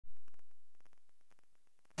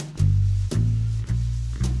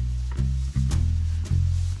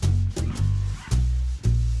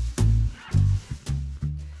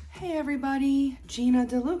everybody, Gina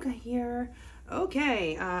DeLuca here.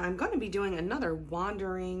 Okay, I'm going to be doing another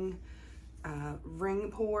wandering ring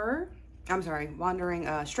pour. I'm sorry, wandering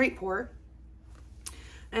straight pour.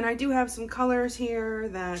 And I do have some colors here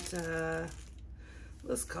that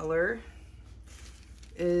this color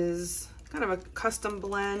is kind of a custom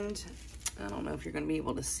blend. I don't know if you're going to be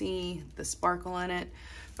able to see the sparkle in it,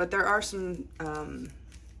 but there are some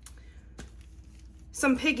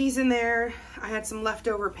Piggies in there. I had some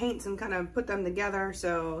leftover paints and kind of put them together,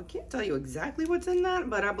 so I can't tell you exactly what's in that,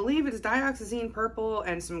 but I believe it's Dioxazine Purple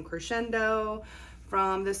and some Crescendo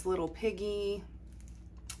from this little Piggy.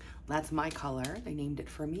 That's my color. They named it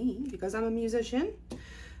for me because I'm a musician.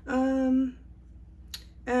 And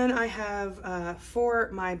I have for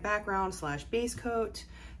my background slash base coat,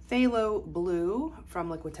 Phthalo Blue from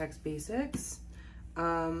Liquitex Basics.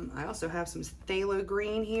 I also have some Phthalo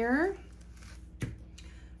Green here.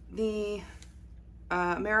 The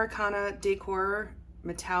Americana Decor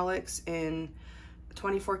Metallics in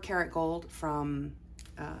 24 karat gold from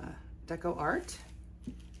Decoart.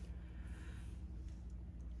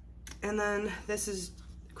 And then this is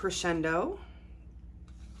Crescendo,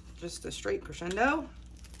 just a straight Crescendo.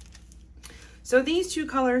 So these two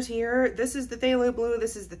colors here, this is the Phthalo Blue,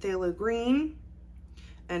 this is the Phthalo Green.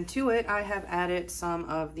 And to it, I have added some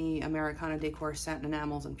of the Americana Decor Satin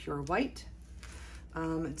Enamels in pure white.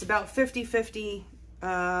 It's about 50-50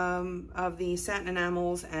 of the satin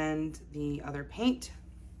enamels and the other paint.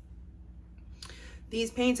 These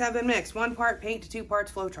paints have been mixed, 1 part paint to 2 parts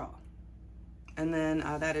Floetrol. And then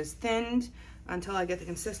that is thinned until I get the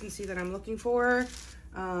consistency that I'm looking for.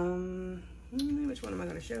 Which one am I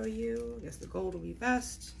going to show you? I guess the gold will be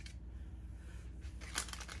best.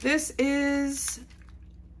 This is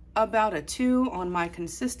about a 2 on my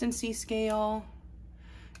consistency scale.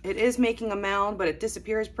 It is making a mound, but it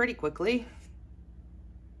disappears pretty quickly.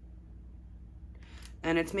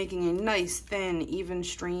 And it's making a nice, thin, even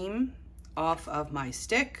stream off of my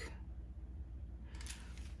stick.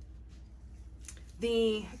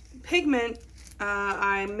 The pigment,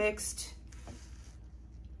 I mixed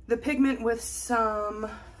the pigment with some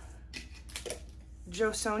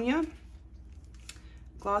Josonia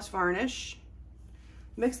gloss varnish.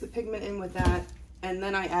 Mixed the pigment in with that, and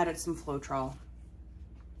then I added some Floetrol.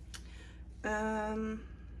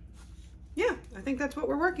 Yeah, I think that's what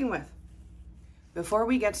we're working with. Before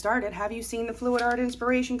we get started, have you seen the Fluid Art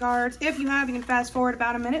inspiration cards? If you have, you can fast forward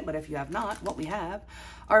about a minute, but if you have not, what we have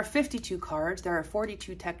are 52 cards. There are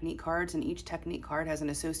 42 technique cards, and each technique card has an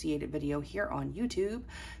associated video here on YouTube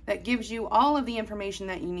that gives you all of the information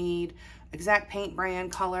that you need: exact paint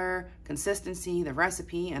brand, color, consistency, the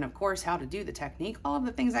recipe, and of course, how to do the technique, all of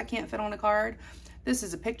the things that can't fit on a card. This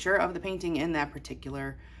is a picture of the painting in that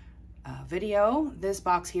particular video. This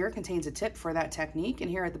box here contains a tip for that technique, and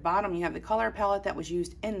here at the bottom you have the color palette that was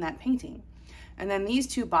used in that painting. And then these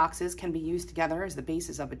two boxes can be used together as the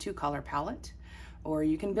basis of a 2-color palette, or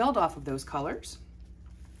you can build off of those colors.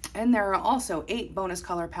 And there are also 8 bonus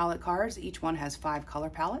color palette cards. Each one has 5 color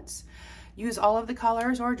palettes. Use all of the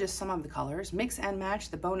colors or just some of the colors. Mix and match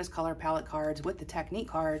the bonus color palette cards with the technique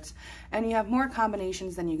cards, and you have more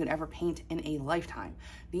combinations than you could ever paint in a lifetime.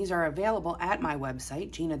 These are available at my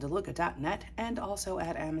website, ginadeluca.net, and also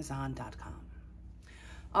at amazon.com.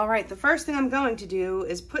 All right, the first thing I'm going to do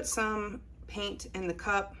is put some paint in the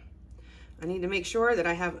cup. I need to make sure that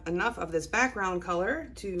I have enough of this background color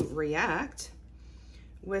to react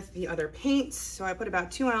with the other paints. So I put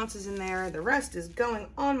about 2 ounces in there. The rest is going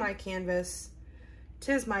on my canvas.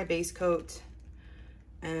 'Tis my base coat.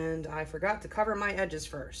 And I forgot to cover my edges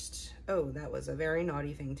first. Oh, that was a very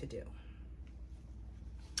naughty thing to do.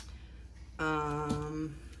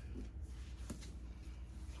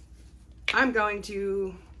 I'm going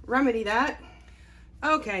to remedy that.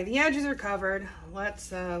 Okay, the edges are covered.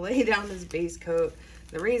 Let's lay down this base coat.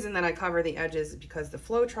 The reason that I cover the edges is because the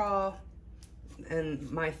Floetrol and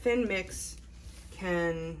my thin mix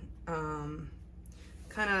can kind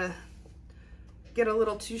of get a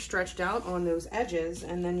little too stretched out on those edges,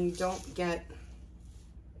 and then you don't get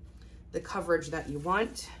the coverage that you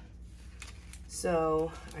want.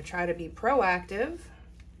 So I try to be proactive,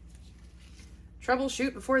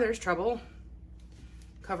 troubleshoot before there's trouble,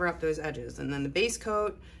 cover up those edges. And then the base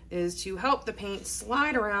coat is to help the paint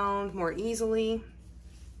slide around more easily.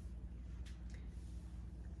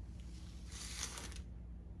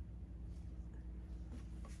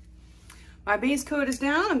 My base coat is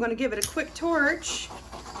down. I'm going to give it a quick torch,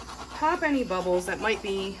 pop any bubbles that might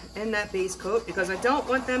be in that base coat because I don't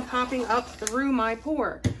want them popping up through my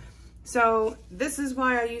pour. So this is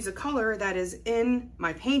why I use a color that is in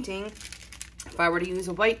my painting. If I were to use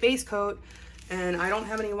a white base coat and I don't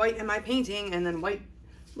have any white in my painting, and then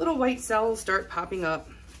little white cells start popping up.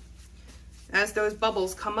 As those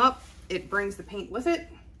bubbles come up, it brings the paint with it.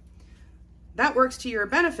 That works to your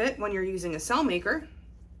benefit when you're using a cell maker.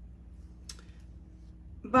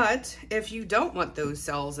 But if you don't want those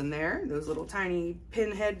cells in there, those little tiny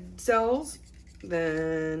pinhead cells,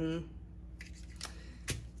 then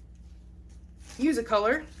use a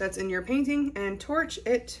color that's in your painting and torch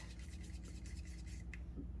it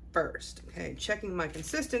first. Okay, checking my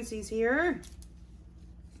consistencies here.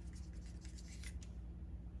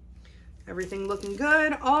 Everything looking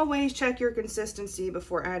good. Always check your consistency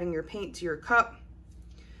before adding your paint to your cup.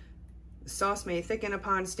 The sauce may thicken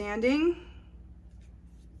upon standing.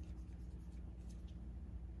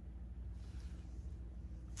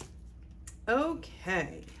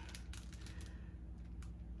 Okay.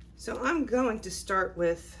 So I'm going to start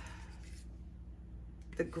with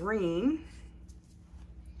the green,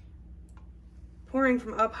 pouring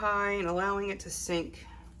from up high and allowing it to sink.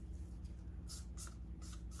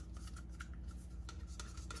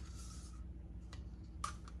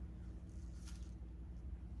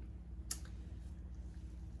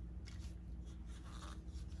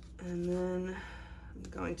 And then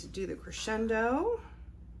I'm going to do the Crescendo.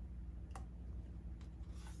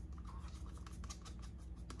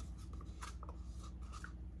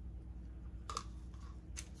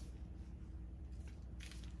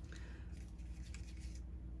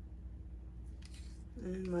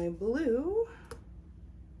 And my blue.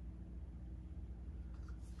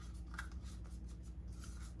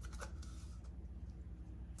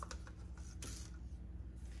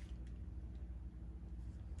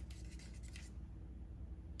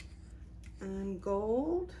 And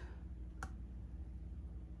gold.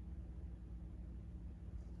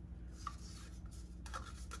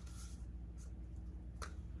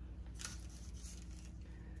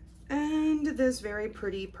 And this very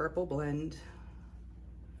pretty purple blend,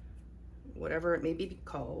 whatever it may be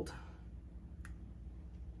called.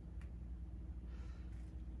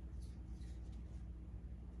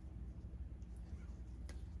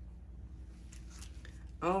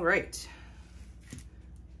 All right.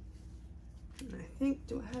 And I think,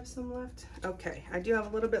 do I have some left? Okay, I do have a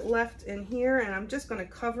little bit left in here, and I'm just going to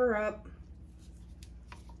cover up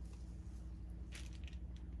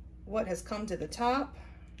what has come to the top.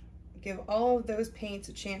 Give all of those paints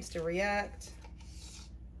a chance to react.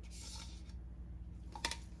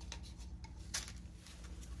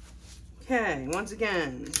 Okay, once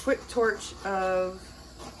again, quick torch of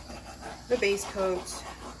the base coat.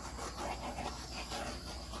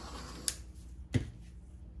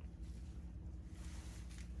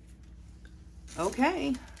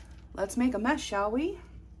 Okay, let's make a mess, shall we?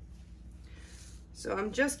 So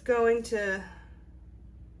I'm just going to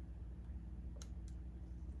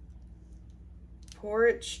pour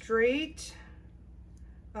it straight.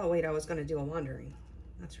 Oh wait, I was gonna do a wandering.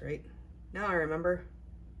 That's right. Now I remember.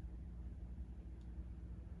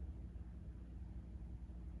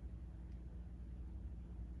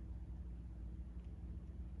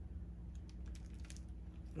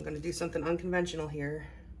 I'm gonna do something unconventional here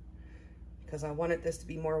because I wanted this to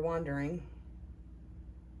be more wandering.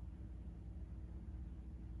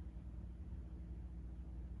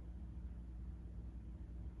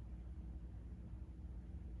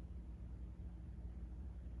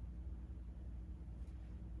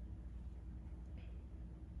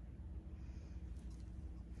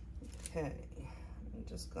 Okay, I'm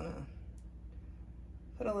just gonna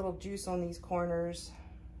put a little juice on these corners.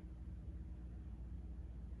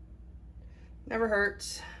 Never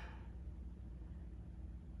hurts.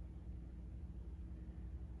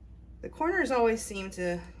 The corners always seem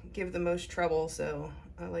to give the most trouble, so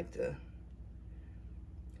I like to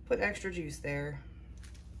put extra juice there.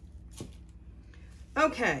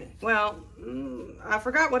 Okay, well, I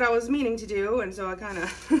forgot what I was meaning to do, and so I kind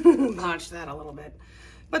of botched that a little bit,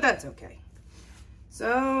 but that's okay.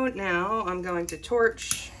 So now I'm going to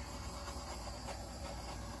torch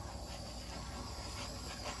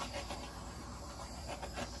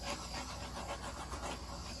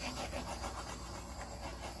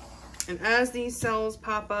and as these cells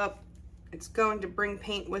pop up, it's going to bring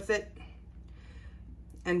paint with it.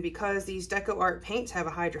 And because these Decoart paints have a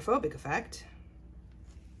hydrophobic effect,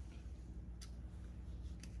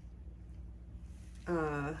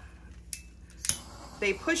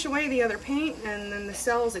 they push away the other paint, and then the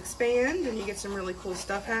cells expand and you get some really cool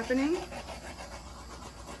stuff happening.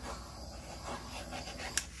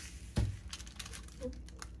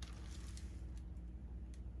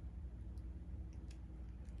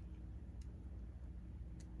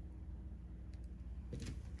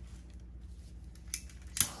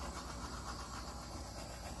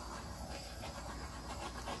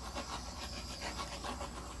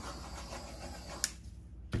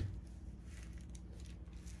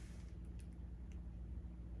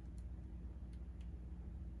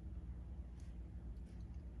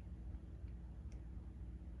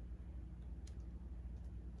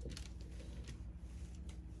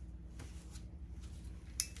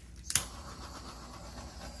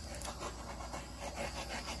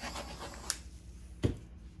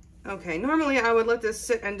 Okay, normally I would let this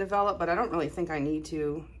sit and develop, but I don't really think I need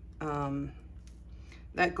to.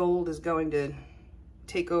 That gold is going to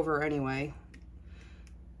take over anyway.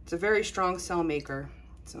 It's a very strong cell maker,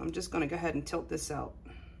 so I'm just going to go ahead and tilt this out.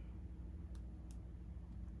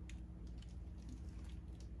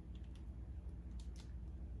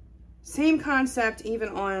 Same concept even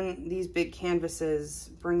on these big canvases.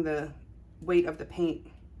 Bring the weight of the paint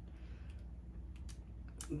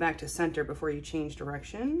back to center before you change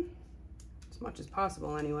direction, as much as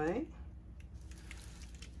possible anyway.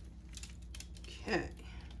 Okay,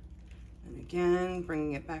 and again,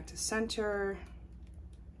 bringing it back to center.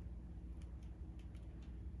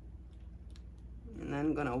 And then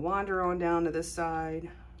I'm gonna wander on down to this side.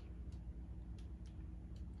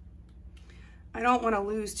 I don't want to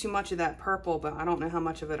lose too much of that purple, but I don't know how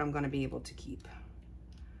much of it I'm going to be able to keep.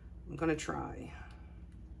 I'm going to try.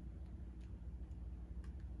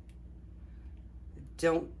 I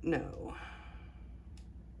don't know.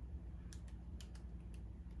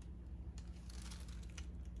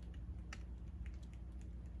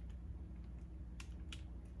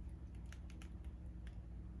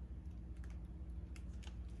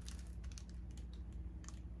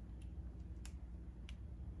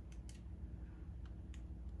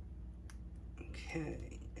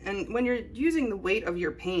 Okay, and when you're using the weight of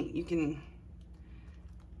your paint, you can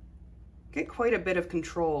get quite a bit of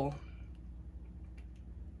control.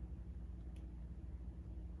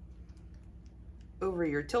 Over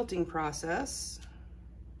your tilting process.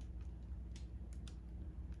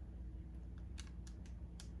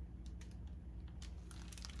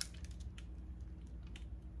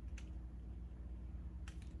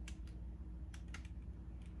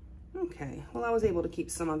 Okay, well, I was able to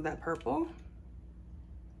keep some of that purple.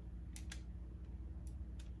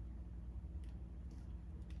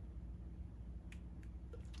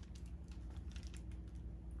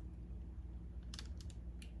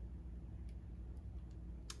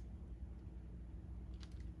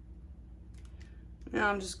 Now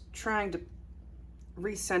I'm just trying to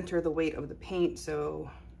recenter the weight of the paint so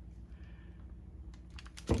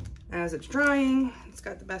as it's drying, it's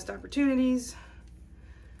got the best opportunities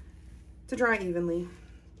to dry evenly.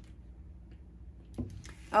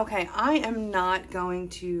 Okay, I am not going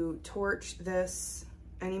to torch this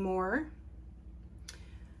anymore.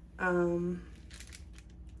 I'm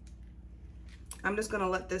just gonna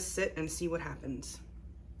let this sit and see what happens.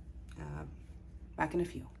 Back in a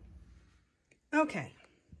few. Okay,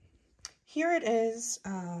 here it is.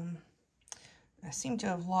 I seem to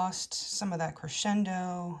have lost some of that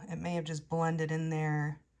Crescendo. It may have just blended in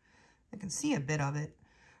there. I can see a bit of it.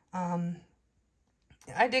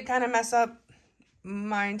 I did kind of mess up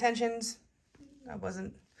my intentions. I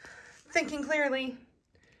wasn't thinking clearly,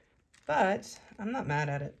 but I'm not mad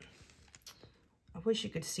at it. I wish you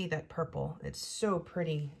could see that purple. It's so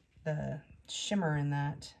pretty, the shimmer in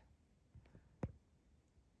that.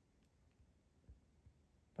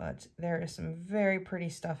 But there is some very pretty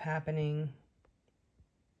stuff happening.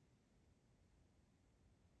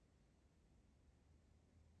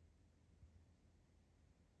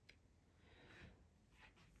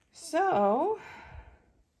 So,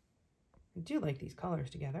 I do like these colors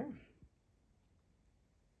together.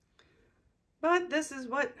 But this is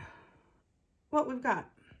what we've got.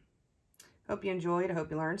 Hope you enjoyed. I hope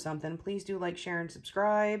you learned something. Please do like, share, and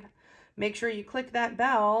subscribe. Make sure you click that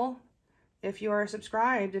bell if you are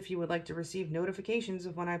subscribed, if you would like to receive notifications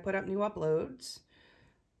of when I put up new uploads.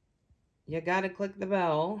 You gotta click the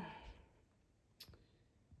bell.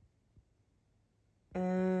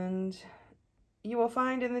 And you will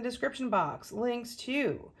find in the description box links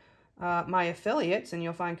to my affiliates, and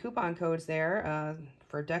you'll find coupon codes there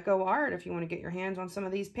for Deco Art if you want to get your hands on some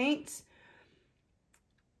of these paints.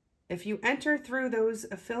 If you enter through those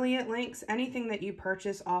affiliate links, anything that you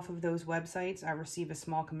purchase off of those websites, I receive a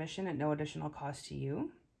small commission at no additional cost to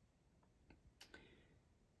you.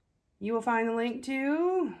 You will find the link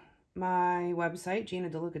to my website,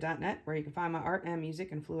 GinaDeLuca.net, where you can find my art and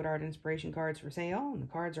music and fluid art inspiration cards for sale. And the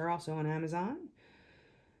cards are also on Amazon.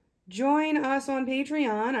 Join us on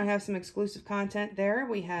Patreon. I have some exclusive content there.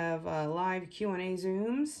 We have live Q&A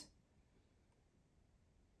Zooms.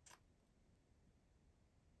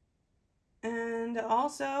 And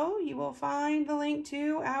also, you will find the link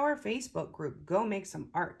to our Facebook group, Go Make Some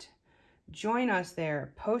Art. Join us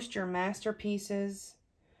there. Post your masterpieces.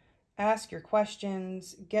 Ask your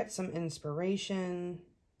questions. Get some inspiration.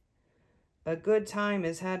 A good time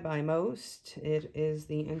is had by most. It is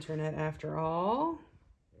the internet after all.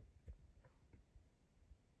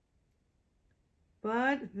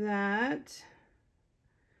 But that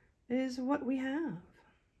is what we have.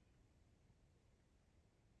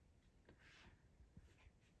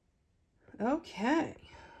 Okay.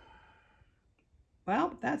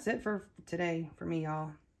 Well, that's it for today for me,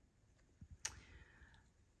 y'all.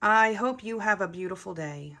 I hope you have a beautiful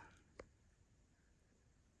day.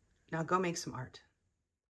 Now go make some art.